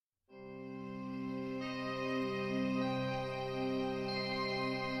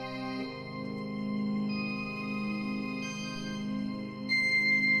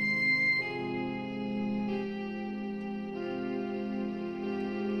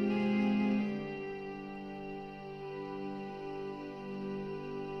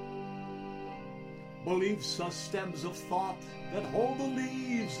Beliefs are stems of thought that hold the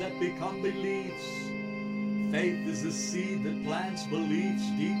leaves that become beliefs. Faith is the seed that plants beliefs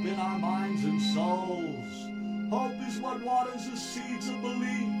deep in our minds and souls. Hope is what waters the seeds of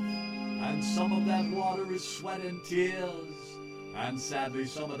belief, and some of that water is sweat and tears, and sadly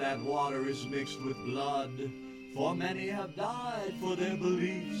some of that water is mixed with blood, for many have died for their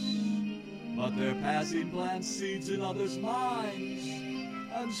beliefs. But their passing plants seeds in others' minds,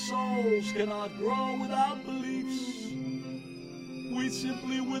 and souls cannot grow without beliefs. We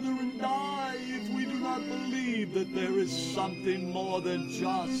simply wither and die if we do not believe that there is something more than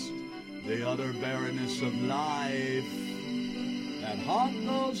just the utter barrenness of life that haunt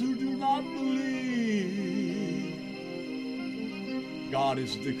those who do not believe. God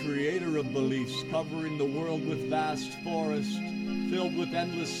is the creator of beliefs, covering the world with vast forests filled with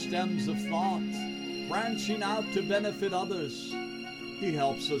endless stems of thought, branching out to benefit others. He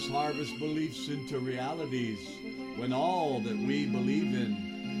helps us harvest beliefs into realities when all that we believe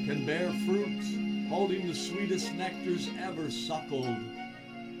in can bear fruit, holding the sweetest nectars ever suckled.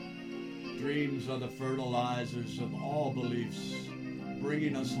 Dreams are the fertilizers of all beliefs,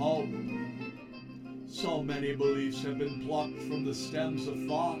 bringing us hope. So many beliefs have been plucked from the stems of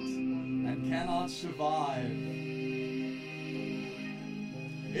thought and cannot survive.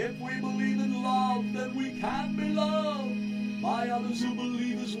 If we believe in love, then we can be loved by others who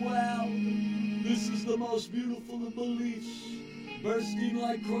believe as well. This is the most beautiful of beliefs, bursting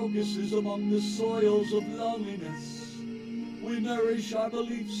like crocuses among the soils of loneliness. We nourish our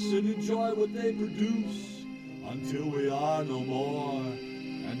beliefs and enjoy what they produce until we are no more.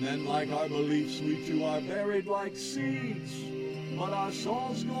 And then, like our beliefs, we too are buried like seeds. But our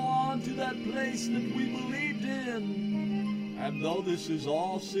souls go on to that place that we believed in. And though this is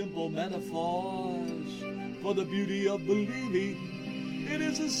all simple metaphors for the beauty of believing, it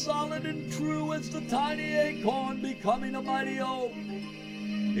is as solid and true as the tiny acorn becoming a mighty oak.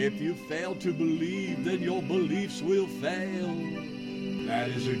 If you fail to believe, then your beliefs will fail. That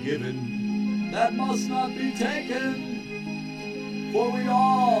is a given that must not be taken. For we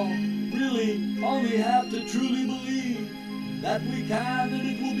all really only have to truly believe that we can, and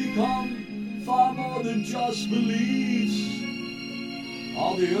it will become far more than just beliefs.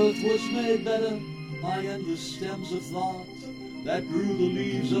 All the earth was made better by endless stems of thought that grew the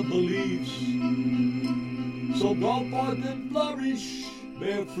leaves of beliefs. So go forth and flourish,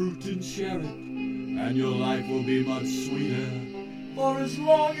 bear fruit and share it, and your life will be much sweeter. For as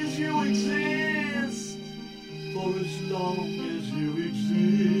long as you exist, for as long as you exist,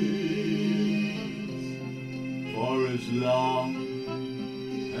 for as long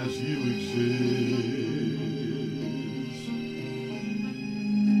as you exist.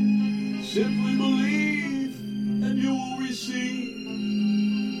 Simply believe and you will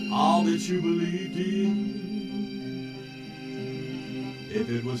receive all that you believed in. If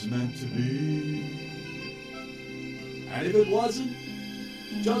it was meant to be, and if it wasn't,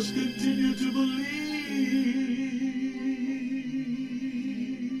 just continue to believe.